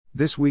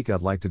This week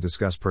I'd like to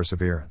discuss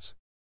perseverance.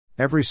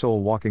 Every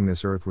soul walking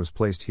this earth was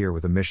placed here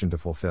with a mission to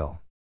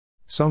fulfill.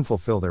 Some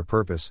fulfill their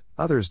purpose,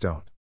 others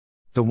don't.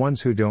 The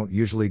ones who don't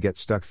usually get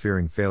stuck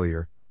fearing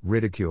failure,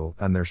 ridicule,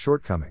 and their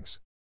shortcomings.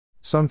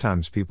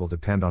 Sometimes people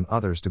depend on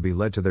others to be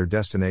led to their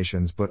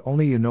destinations, but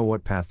only you know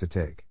what path to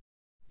take.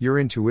 Your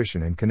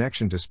intuition and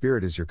connection to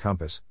spirit is your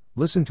compass.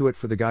 Listen to it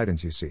for the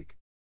guidance you seek.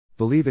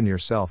 Believe in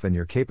yourself and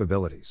your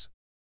capabilities.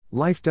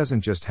 Life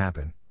doesn't just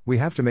happen, we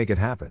have to make it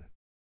happen.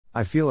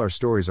 I feel our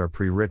stories are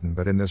pre-written,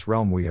 but in this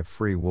realm we have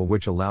free will,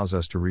 which allows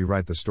us to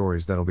rewrite the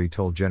stories that'll be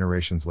told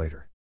generations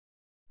later.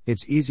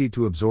 It's easy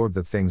to absorb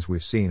the things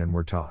we've seen and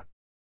were taught.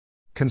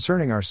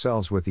 Concerning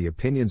ourselves with the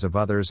opinions of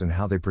others and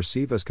how they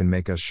perceive us can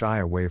make us shy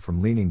away from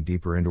leaning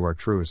deeper into our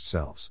truest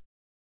selves.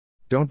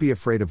 Don't be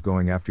afraid of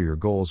going after your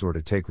goals or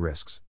to take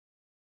risks.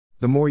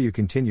 The more you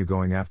continue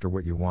going after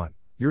what you want,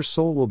 your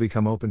soul will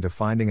become open to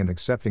finding and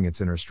accepting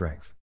its inner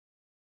strength.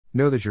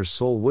 Know that your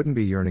soul wouldn't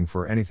be yearning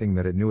for anything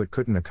that it knew it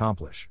couldn't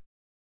accomplish.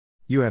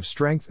 You have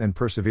strength and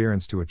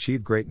perseverance to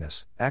achieve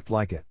greatness. Act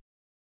like it.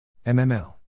 MML